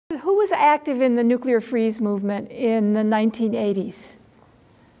who was active in the nuclear freeze movement in the 1980s?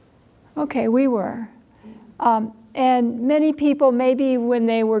 Okay, we were. And many people, maybe when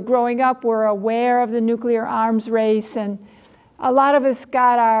they were growing up, were aware of the nuclear arms race, and a lot of us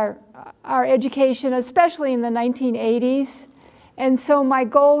got our education, especially in the 1980s. And so my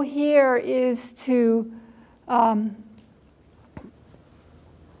goal here is to update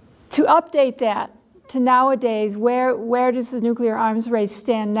that to nowadays. Where does the nuclear arms race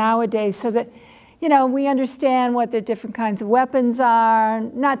stand nowadays, so that, you know, we understand what the different kinds of weapons are,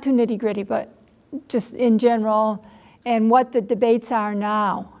 not too nitty-gritty, but just in general, and what the debates are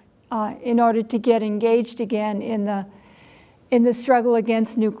now, in order to get engaged again in the struggle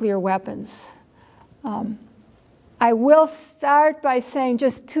against nuclear weapons. I will start by saying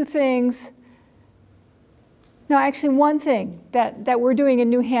just two things. No, actually one thing that we're doing in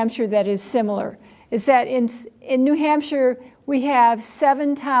New Hampshire that is similar is that in New Hampshire we have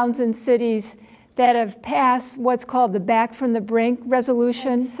 7 towns and cities that have passed what's called the Back from the Brink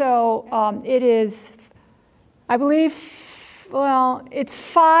resolution. So it is, I believe, well, it's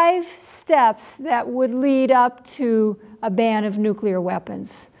 5 steps that would lead up to a ban of nuclear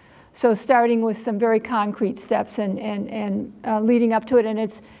weapons. So starting with some very concrete steps and leading up to it. And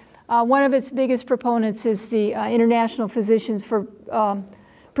it's one of its biggest proponents is the International Physicians for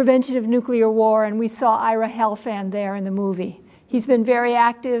Prevention of Nuclear War, and we saw Ira Helfand there in the movie. He's been very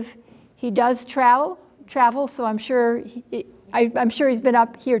active. He does travel, so I'm sure he's been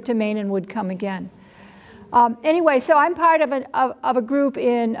up here to Maine and would come again. Anyway, so I'm part of a group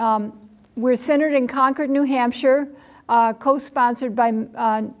in, we're centered in Concord, New Hampshire, co-sponsored by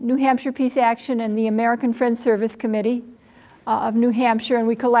New Hampshire Peace Action and the American Friends Service Committee of New Hampshire, and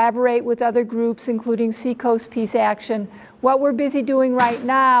we collaborate with other groups, including Seacoast Peace Action. What we're busy doing right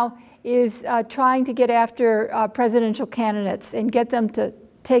now is trying to get after presidential candidates and get them to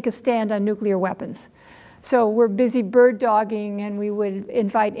take a stand on nuclear weapons. So we're busy bird dogging, and we would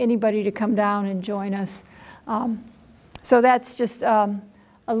invite anybody to come down and join us. So that's just a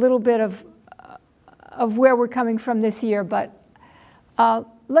little bit of where we're coming from this year. But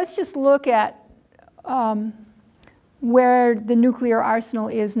let's just look at where the nuclear arsenal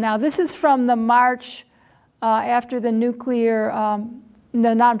is now. This is from the March after the nuclear,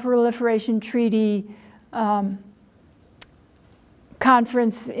 the Non-Proliferation Treaty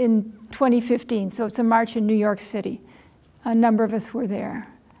conference in 2015. So it's a march in New York City. A number of us were there.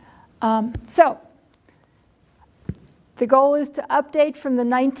 So the goal is to update from the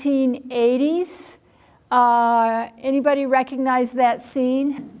 1980s. Anybody recognize that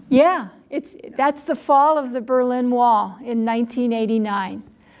scene? Yeah, that's the fall of the Berlin Wall in 1989.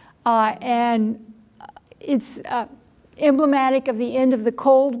 And it's emblematic of the end of the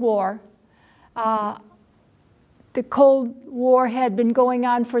Cold War. The Cold War had been going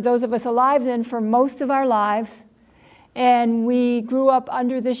on, for those of us alive then, for most of our lives. And we grew up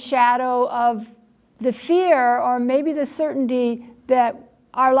under the shadow of the fear, or maybe the certainty, that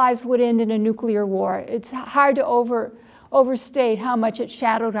our lives would end in a nuclear war. It's hard to overstate how much it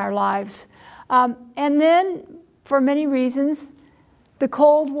shadowed our lives. And then, for many reasons, the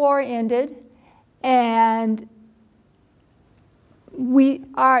Cold War ended, and the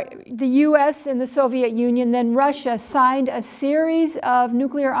US and the Soviet Union, then Russia, signed a series of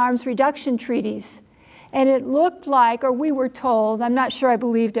nuclear arms reduction treaties. And it looked like, or we were told, I'm not sure I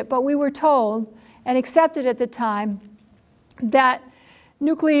believed it, but we were told and accepted at the time that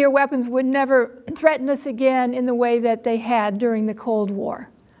nuclear weapons would never threaten us again in the way that they had during the Cold War.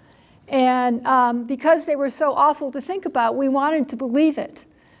 And because they were so awful to think about, we wanted to believe it.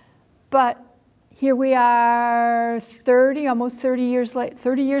 But here we are almost 30 years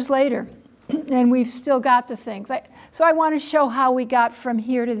later, and we've still got the things. So I want to show how we got from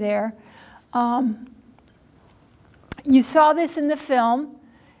here to there. You saw this in the film,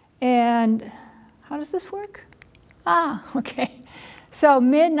 and how does this work? Ah, okay. So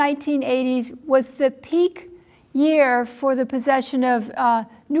mid-1980s was the peak year for the possession of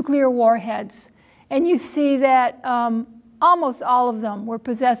nuclear warheads. And you see that almost all of them were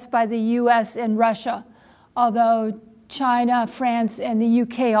possessed by the US and Russia, although China, France, and the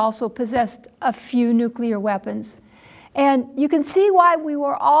UK also possessed a few nuclear weapons. And you can see why we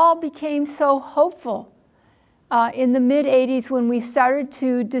all became so hopeful in the mid-80s when we started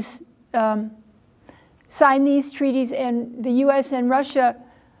to sign these treaties, and the US and Russia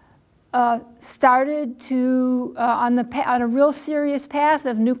started to, on a real serious path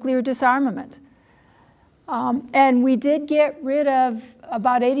of nuclear disarmament. And we did get rid of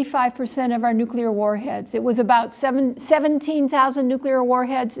about 85% of our nuclear warheads. It was about 17,000 nuclear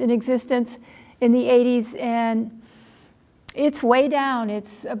warheads in existence in the 80s, and it's way down.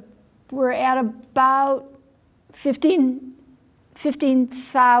 It's we're at about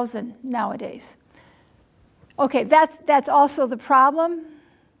 15,000 nowadays. Okay, that's also the problem.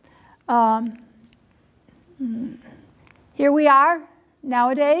 Here we are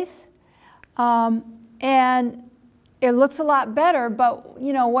nowadays, and it looks a lot better, but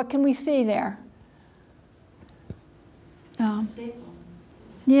you know, what can we see there?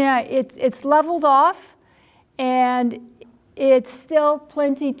 Yeah, it's leveled off, and it's still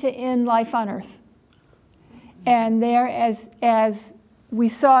plenty to end life on Earth. And there, as we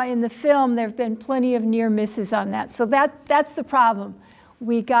saw in the film, there have been plenty of near misses on that. So that's the problem.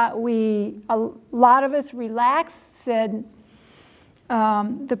 A lot of us relaxed, said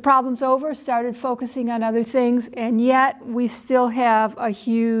the problem's over, started focusing on other things, and yet we still have a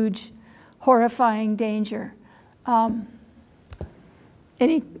huge, horrifying danger.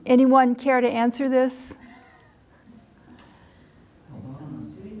 Anyone care to answer this?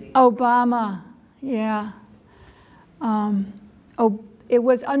 Obama, yeah. It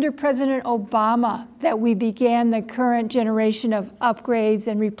was under President Obama that we began the current generation of upgrades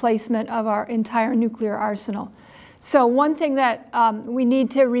and replacement of our entire nuclear arsenal. So one thing that we need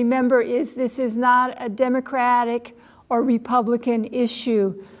to remember is this is not a Democratic or Republican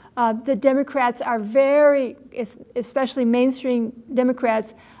issue. The Democrats are very, especially mainstream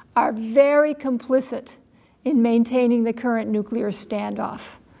Democrats, are very complicit in maintaining the current nuclear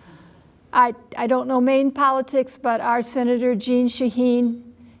standoff. I don't know Maine politics, but our Senator Jeanne Shaheen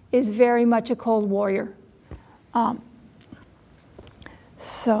is very much a Cold Warrior.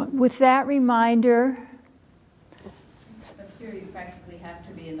 So with that reminder. But here you practically have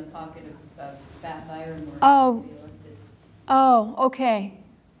to be in the pocket of fat iron. Oh, okay,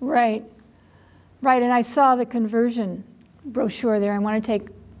 right. Right, and I saw the conversion brochure there. I want to take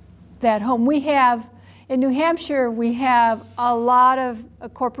that home. We have, in New Hampshire, we have a lot of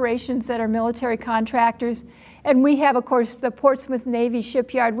corporations that are military contractors, and we have, of course, the Portsmouth Navy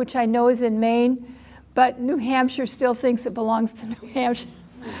shipyard, which I know is in Maine, but New Hampshire still thinks it belongs to New Hampshire.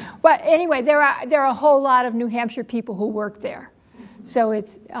 But anyway, there are a whole lot of New Hampshire people who work there. So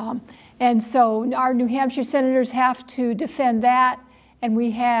it's, and so our New Hampshire senators have to defend that, and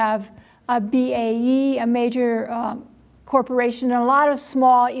we have a BAE, a major corporation, and a lot of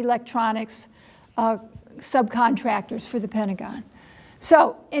small electronics subcontractors for the Pentagon.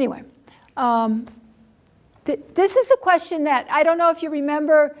 So anyway, this is the question that, I don't know if you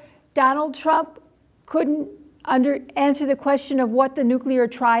remember, Donald Trump couldn't answer the question of what the nuclear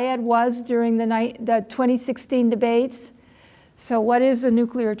triad was during the 2016 debates. So what is the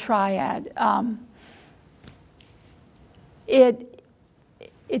nuclear triad?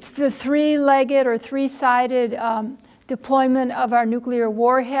 It's the three-legged or three-sided deployment of our nuclear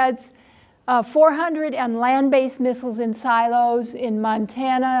warheads. 400 and land-based missiles in silos in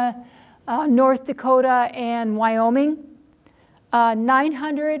Montana, North Dakota, and Wyoming.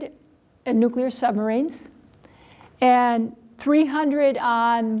 900 nuclear submarines, and 300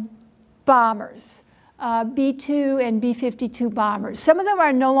 on bombers, B-2 and B-52 bombers. Some of them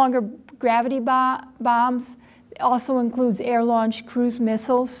are no longer gravity bombs. It also includes air-launched cruise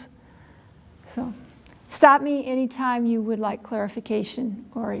missiles. So stop me anytime you would like clarification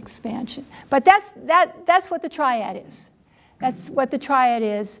or expansion. But that's what the triad is. That's what the triad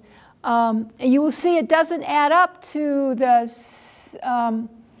is. And you will see it doesn't add up to the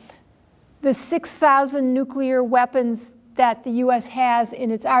 6,000 nuclear weapons that the U.S. has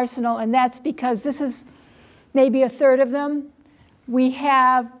in its arsenal, and that's because this is maybe a third of them. We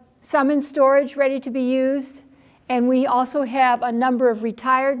have some in storage ready to be used, and we also have a number of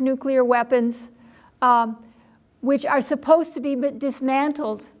retired nuclear weapons which are supposed to be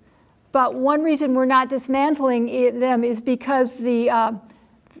dismantled. But one reason we're not dismantling them is because the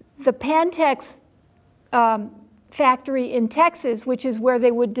Pantex factory in Texas, which is where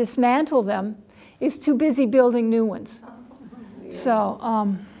they would dismantle them, is too busy building new ones.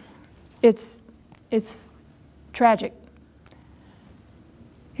 So it's tragic.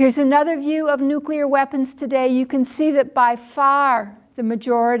 Here's another view of nuclear weapons today. You can see that by far the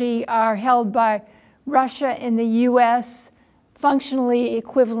majority are held by Russia and the US, functionally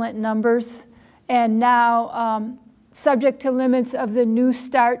equivalent numbers, and now subject to limits of the New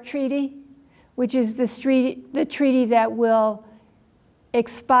START Treaty, which is the treaty that will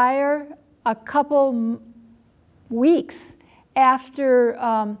expire a couple weeks after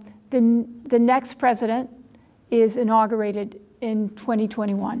the next president is inaugurated in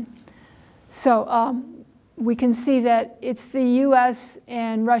 2021. So we can see that it's the US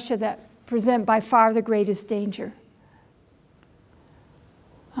and Russia that present by far the greatest danger.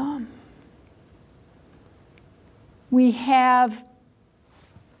 We have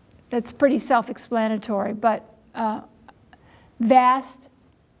that's pretty self-explanatory, but vast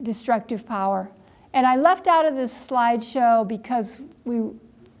destructive power. And I left out of this slideshow because we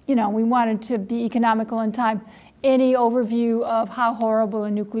wanted to be economical in time, any overview of how horrible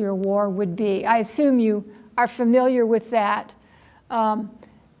a nuclear war would be. I assume you are familiar with that.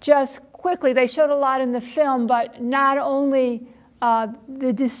 Just quickly, they showed a lot in the film, but not only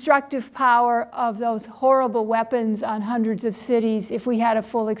the destructive power of those horrible weapons on hundreds of cities if we had a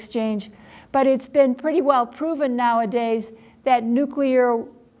full exchange, but it's been pretty well proven nowadays that nuclear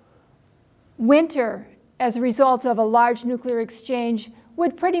winter, as a result of a large nuclear exchange,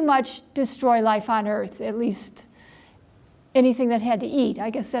 would pretty much destroy life on Earth, at least anything that had to eat.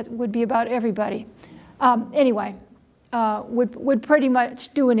 I guess that would be about everybody. Anyway, would pretty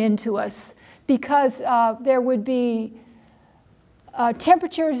much do an end to us, because there would be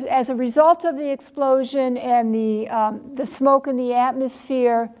temperatures as a result of the explosion and the smoke in the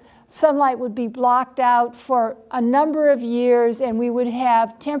atmosphere. Sunlight would be blocked out for a number of years, and we would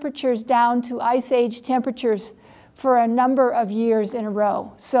have temperatures down to ice age temperatures for a number of years in a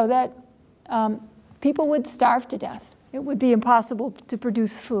row, so that people would starve to death. It would be impossible to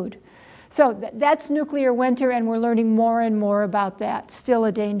produce food. So that's nuclear winter, and we're learning more and more about that. Still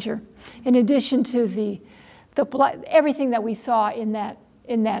a danger, in addition to everything that we saw in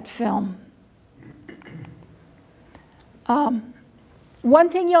that film. One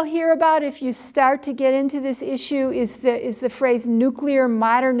thing you'll hear about if you start to get into this issue is the phrase nuclear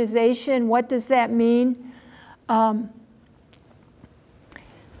modernization. What does that mean?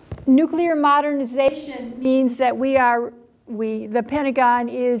 Nuclear modernization means that the Pentagon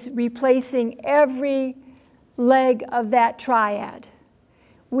is replacing every leg of that triad.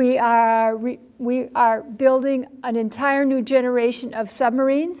 We are building an entire new generation of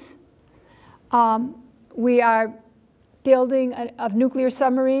submarines. We are building of nuclear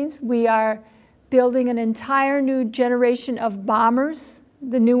submarines. We are building an entire new generation of bombers.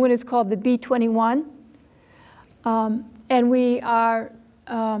 The new one is called the B-21. And we are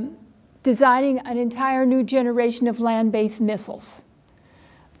designing an entire new generation of land-based missiles.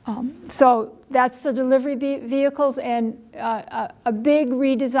 So that's the delivery vehicles, and a big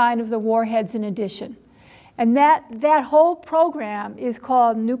redesign of the warheads in addition. And that whole program is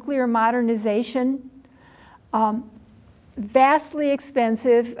called nuclear modernization. Vastly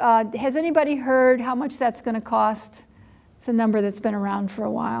expensive. Has anybody heard how much that's going to cost? It's a number that's been around for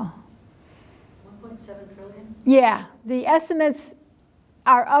a while. 1.7 trillion? Yeah, the estimates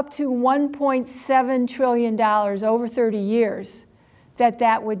are up to $1.7 trillion over 30 years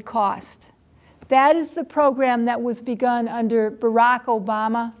that would cost. That is the program that was begun under Barack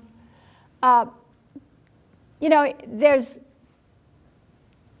Obama.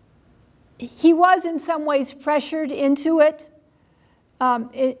 He was in some ways pressured into it,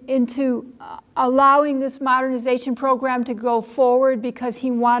 into allowing this modernization program to go forward, because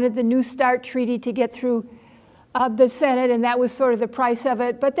he wanted the New START treaty to get through the Senate, and that was sort of the price of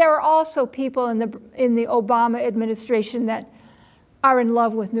it. But there are also people in the Obama administration that are in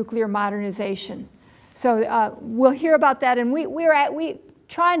love with nuclear modernization. So we'll hear about that, and we're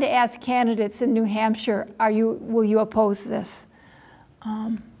trying to ask candidates in New Hampshire, will you oppose this?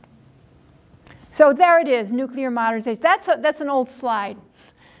 So there it is, nuclear modernization. That's an old slide.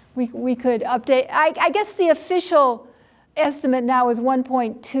 We could update. I guess the official estimate now is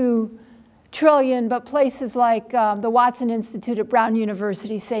 1.2 trillion, but places like the Watson Institute at Brown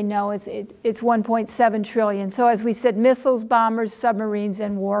University say no, it's 1.7 trillion. So as we said, missiles, bombers, submarines,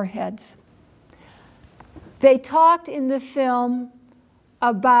 and warheads. They talked in the film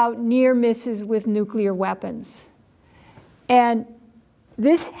about near misses with nuclear weapons. And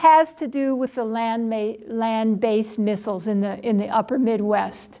this has to do with the land-based missiles in the upper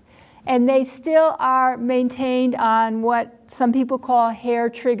Midwest. And they still are maintained on what some people call hair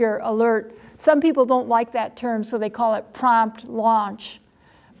trigger alert. Some people don't like that term, so they call it prompt launch.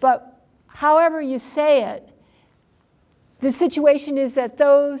 But however you say it, the situation is that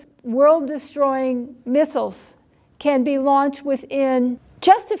those world-destroying missiles can be launched within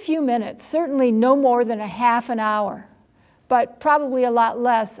just a few minutes, certainly no more than a half an hour, but probably a lot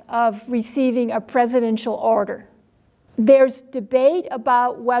less, of receiving a presidential order. There's debate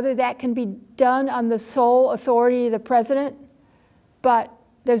about whether that can be done on the sole authority of the president, but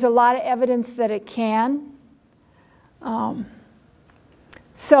there's a lot of evidence that it can.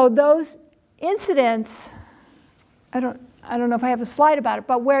 So those incidents, I don't know if I have a slide about it,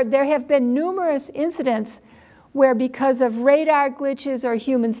 but where there have been numerous incidents where, because of radar glitches or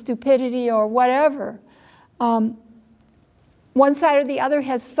human stupidity or whatever, one side or the other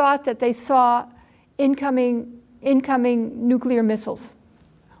has thought that they saw incoming nuclear missiles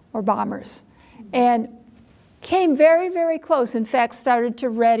or bombers, and came very, very close. In fact, started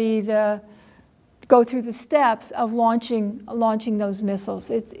to go through the steps of launching those missiles.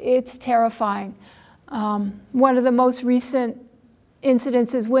 It's terrifying. One of the most recent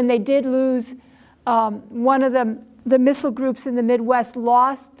incidents is when they did lose, one of the missile groups in the Midwest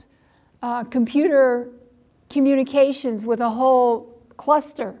lost computer communications with a whole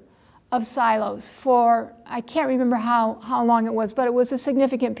cluster of silos for, I can't remember how long it was, but it was a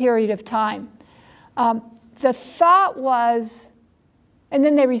significant period of time. The thought was, and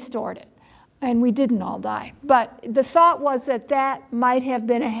then they restored it, and we didn't all die, but the thought was that that might have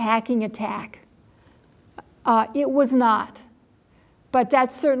been a hacking attack. It was not, but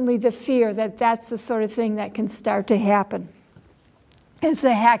that's certainly the fear that that's the sort of thing that can start to happen as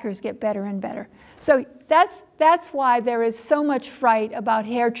the hackers get better and better. So that's why there is so much fright about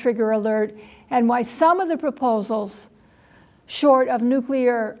hair trigger alert, and why some of the proposals short of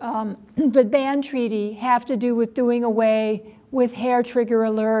nuclear, the ban treaty, have to do with doing away with hair trigger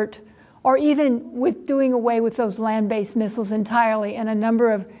alert, or even with doing away with those land-based missiles entirely. And a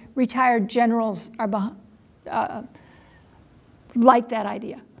number of retired generals are like that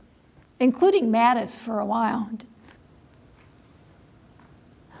idea, including Mattis for a while.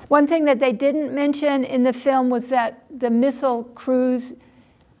 One thing that they didn't mention in the film was that the missile crews,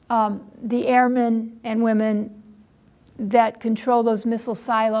 the airmen and women that control those missile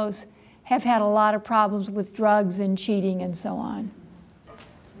silos, have had a lot of problems with drugs and cheating and so on.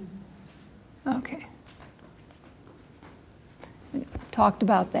 Okay. Talked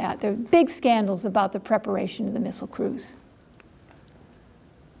about that. There are big scandals about the preparation of the missile crews.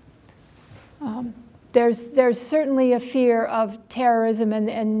 There's certainly a fear of terrorism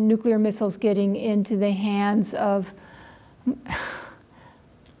and nuclear missiles getting into the hands of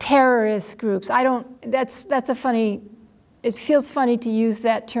terrorist groups. That's a funny, it feels funny to use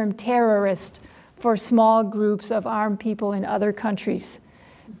that term terrorist for small groups of armed people in other countries,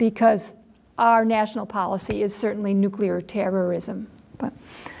 because our national policy is certainly nuclear terrorism. But,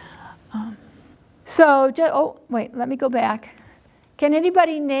 oh, wait, let me go back. Can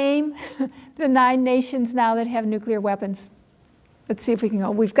anybody name the 9 nations now that have nuclear weapons? Let's see if we can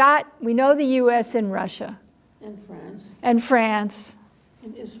go. We know the US and Russia. And France. And France.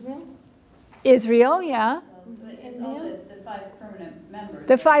 And Israel? Israel, yeah. It's all the 5 permanent members.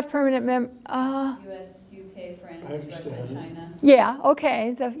 The 5 permanent members. US, UK, France, Russia, China. Yeah,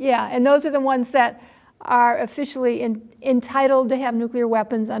 okay. Yeah, and those are the ones that are officially entitled to have nuclear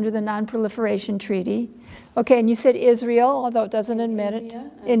weapons under the Non-Proliferation Treaty. Okay, and you said Israel, although it doesn't admit it.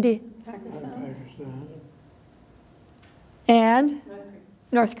 India. Pakistan. And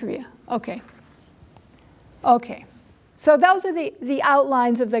North Korea. Okay. Okay. So those are the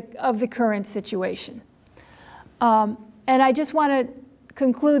outlines of the current situation. And I just want to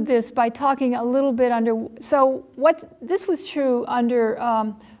conclude this by talking a little bit this was true under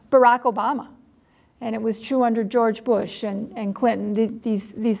Barack Obama, and it was true under George Bush and Clinton,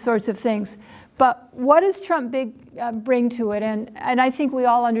 these sorts of things. But what does Trump bring to it? And I think we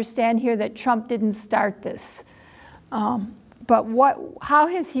all understand here that Trump didn't start this. But how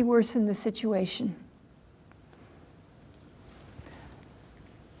has he worsened the situation?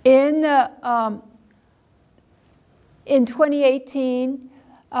 In 2018,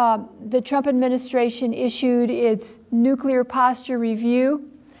 the Trump administration issued its nuclear posture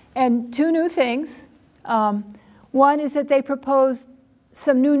review, and 2 new things. One is that they proposed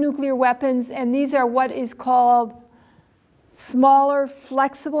some new nuclear weapons, and these are what is called smaller,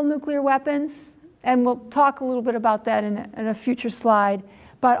 flexible nuclear weapons, and we'll talk a little bit about that in a future slide,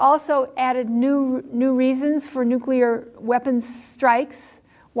 but also added new reasons for nuclear weapons strikes,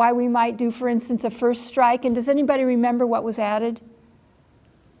 why we might do, for instance, a first strike. And does anybody remember what was added?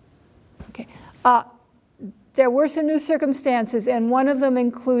 Okay. There were some new circumstances, and one of them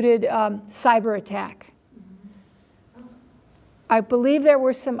included cyber attack. I believe there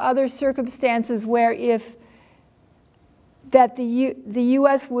were some other circumstances where the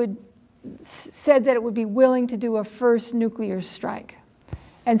U.S. said that it would be willing to do a first nuclear strike.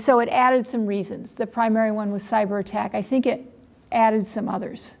 And so it added some reasons. The primary one was cyber attack. I think it added some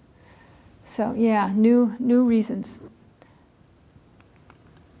others. So yeah, new reasons.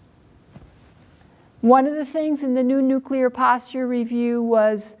 One of the things in the new nuclear posture review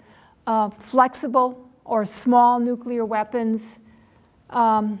was flexible or small nuclear weapons.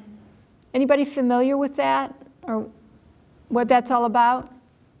 Anybody familiar with that, or what that's all about?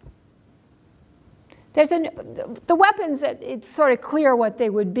 The weapons, it's sort of clear what they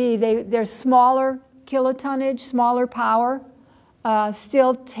would be. They're smaller kilotonnage, smaller power,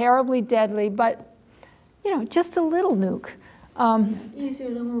 still terribly deadly, but just a little nuke. Easier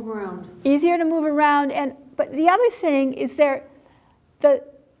to move around. Easier to move around, but the other thing is the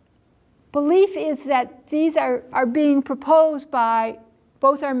belief is that these are being proposed by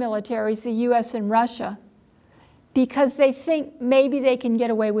both our militaries, the US and Russia, because they think maybe they can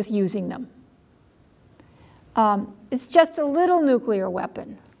get away with using them. It's just a little nuclear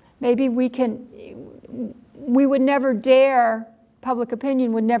weapon. Maybe we would never dare, public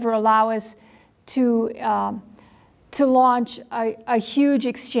opinion would never allow us to launch a huge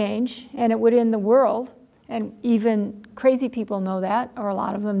exchange, and it would end the world, and even crazy people know that, or a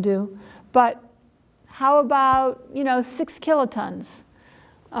lot of them do. But how about, 6 kilotons?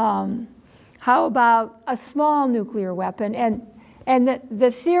 How about a small nuclear weapon? And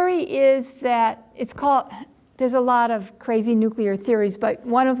the theory is that it's called, there's a lot of crazy nuclear theories, but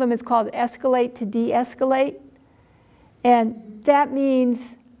one of them is called escalate to de-escalate. And that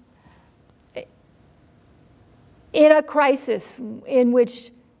means in a crisis in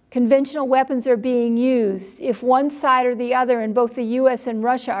which conventional weapons are being used, if one side or the other, and both the US and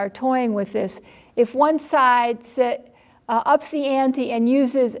Russia are toying with this, if one side ups the ante and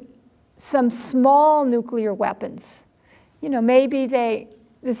uses some small nuclear weapons, maybe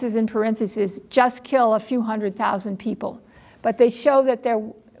this is in parentheses, just kill a few 100,000 people, but they show that they're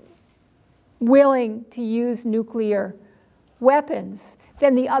willing to use nuclear weapons,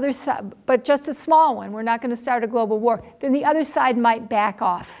 then the other side, but just a small one, we're not going to start a global war, then the other side might back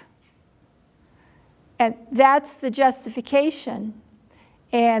off. And that's the justification.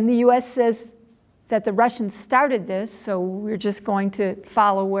 And the US says that the Russians started this, so we're just going to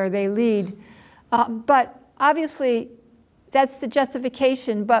follow where they lead. But obviously, that's the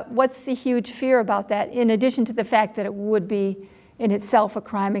justification, but what's the huge fear about that, in addition to the fact that it would be in itself a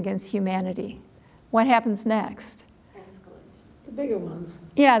crime against humanity? What happens next? The bigger ones.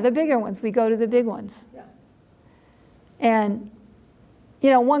 Yeah, the bigger ones. We go to the big ones. Yeah. And,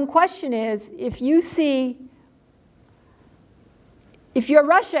 one question is, if you're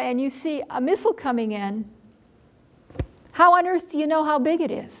Russia and you see a missile coming in, how on earth do you know how big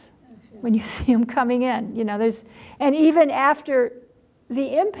it is when you see them coming in? And even after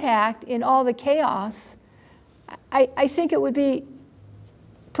the impact in all the chaos, I think it would be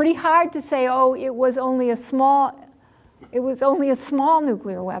pretty hard to say, oh, it was only a small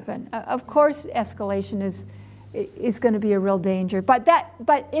nuclear weapon. Of course, escalation is going to be a real danger. But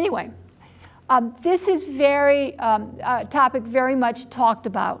anyway, this is a topic very much talked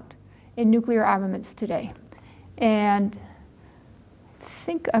about in nuclear armaments today. And I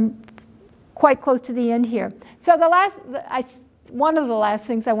think I'm quite close to the end here. So one of the last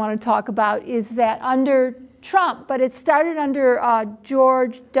things I want to talk about is that under Trump, but it started under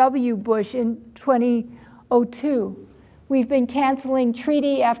George W. Bush in 2002, we've been canceling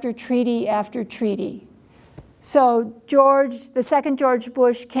treaty after treaty after treaty. So the second George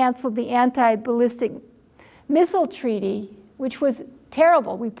Bush canceled the anti-ballistic missile treaty, which was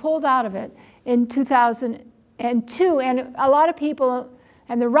terrible. We pulled out of it in 2002. And a lot of people,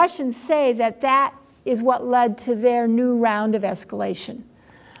 and the Russians say that that is what led to their new round of escalation.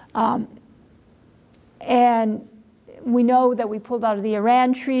 And we know that we pulled out of the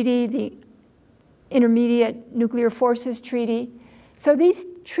Iran treaty, the Intermediate Nuclear Forces Treaty. So these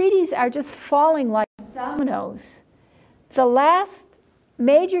treaties are just falling like dominoes. The last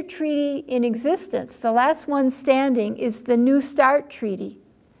major treaty in existence, the last one standing, is the New START Treaty,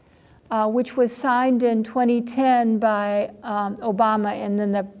 which was signed in 2010 by Obama and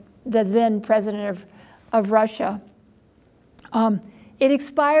then the then president of Russia. It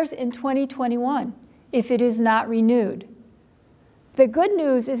expires in 2021 if it is not renewed. The good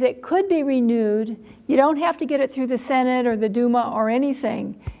news is it could be renewed. You don't have to get it through the Senate or the Duma or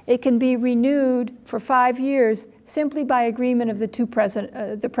anything. It can be renewed for 5 years simply by agreement of the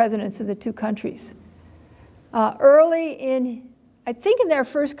presidents of the two countries. I think in their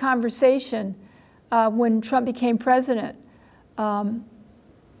first conversation when Trump became president,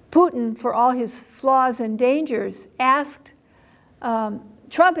 Putin, for all his flaws and dangers, asked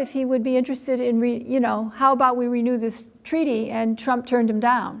Trump if he would be interested in, how about we renew this treaty, and Trump turned him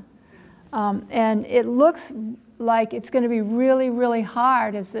down. And it looks like it's going to be really, really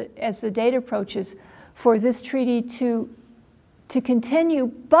hard as the date approaches for this treaty to continue.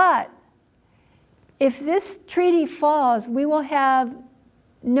 But if this treaty falls, we will have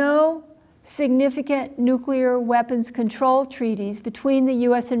no significant nuclear weapons control treaties between the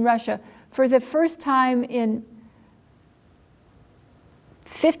US and Russia for the first time in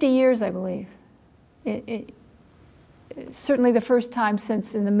 50 years, I believe. Certainly the first time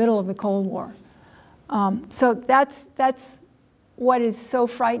since in the middle of the Cold War. So that's what is so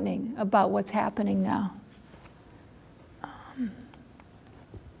frightening about what's happening now.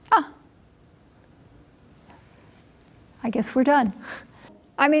 guess we're done.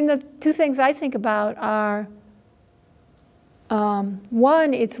 I mean, the two things I think about are,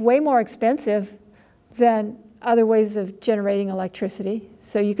 one, it's way more expensive than other ways of generating electricity.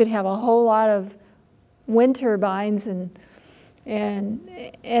 So you could have a whole lot of wind turbines and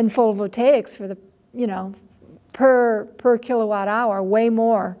photovoltaics for the, you know, per kilowatt hour, way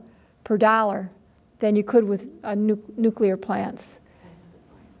more per dollar than you could with nuclear plants.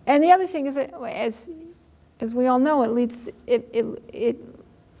 And the other thing is that, as we all know, it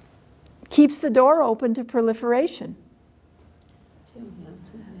keeps the door open to proliferation.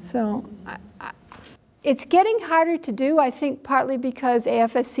 So it's getting harder to do, I think, partly because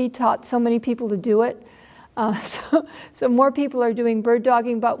AFSC taught so many people to do it. So more people are doing bird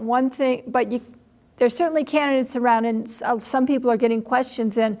dogging, but one thing, there's certainly candidates around, and some people are getting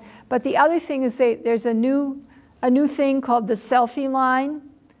questions in. But the other thing is there's a new thing called the selfie line.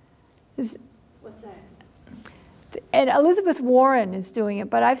 What's that? And Elizabeth Warren is doing it,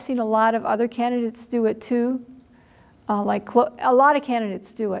 but I've seen a lot of other candidates do it too. A lot of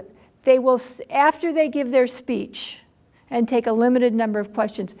candidates do it. They will, after they give their speech and take a limited number of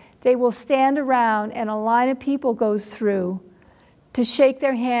questions, they will stand around and a line of people goes through to shake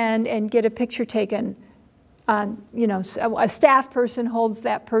their hand and get a picture taken. You know, a staff person holds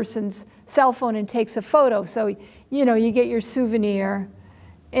that person's cell phone and takes a photo. So, you know, you get your souvenir.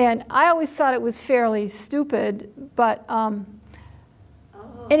 And I always thought it was fairly stupid, but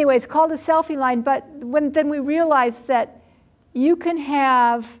anyway, it's called a selfie line. But then we realized that you can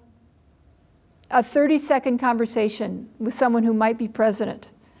have a 30-second conversation with someone who might be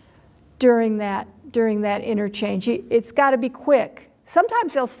president during that interchange. It's got to be quick.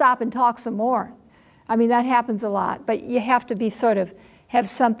 Sometimes they'll stop and talk some more. I mean, that happens a lot, but you have to be have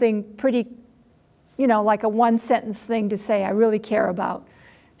something pretty, you know, like a one-sentence thing to say, I really care about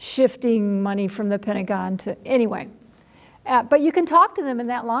shifting money from the Pentagon to, anyway. But you can talk to them in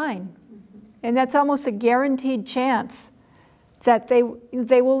that line, and that's almost a guaranteed chance that they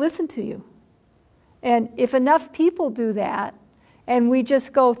will listen to you. And if enough people do that, and we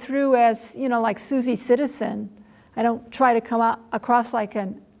just go through as, you know, like Susie Citizen, I don't try to come across like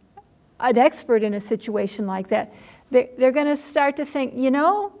an expert in a situation like that, they're going to start to think, you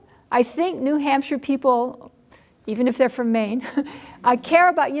know, I think New Hampshire people, even if they're from Maine, I care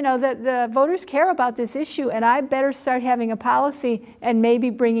about, you know, the voters care about this issue, and I better start having a policy and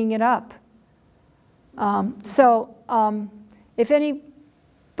maybe bringing it up. If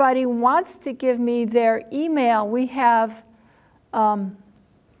anybody wants to give me their email, we have,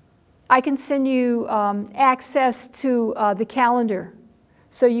 I can send you access to the calendar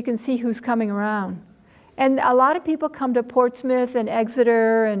so you can see who's coming around. And a lot of people come to Portsmouth and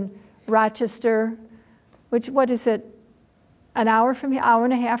Exeter and Rochester, what is it, an hour from here, hour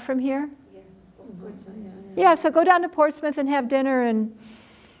and a half from here? Yeah, Portsmouth, yeah, so go down to Portsmouth and have dinner and,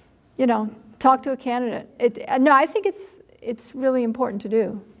 you know, talk to a candidate. No, I think it's really important to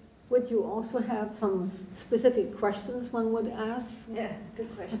do. Would you also have some specific questions one would ask? Yeah,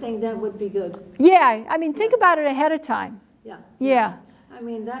 good question. I think that would be good. Yeah, I mean, think about it ahead of time. Yeah. Yeah. I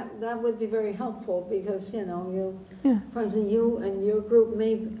mean, that would be very helpful because, you know, Yeah. for instance, you and your group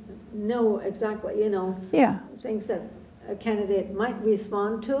may know exactly, you know, Yeah. things that a candidate might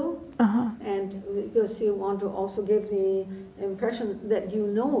respond to, and because you want to also give the impression that you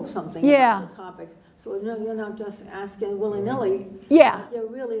know something about the topic. So you're not just asking willy-nilly. Yeah. You're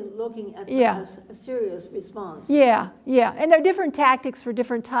really looking at a serious response. Yeah, yeah. And there are different tactics for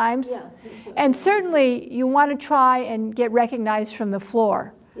different times. Yeah. And certainly you want to try and get recognized from the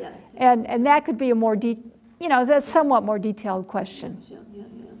floor. Yeah. And that could be a more, you know, that's somewhat more detailed question.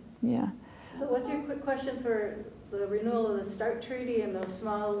 Yeah. So what's your quick question for the renewal of the START treaty and those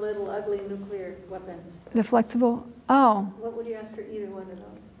small, little, ugly nuclear weapons? The flexible, oh. What would you ask for either one of those?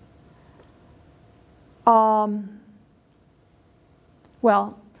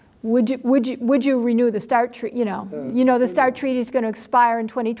 Well, would you renew the START treaty? You know the START treaty is going to expire in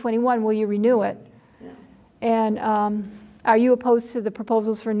 2021. Will you renew it? Yeah. And are you opposed to the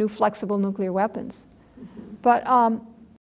proposals for new flexible nuclear weapons? But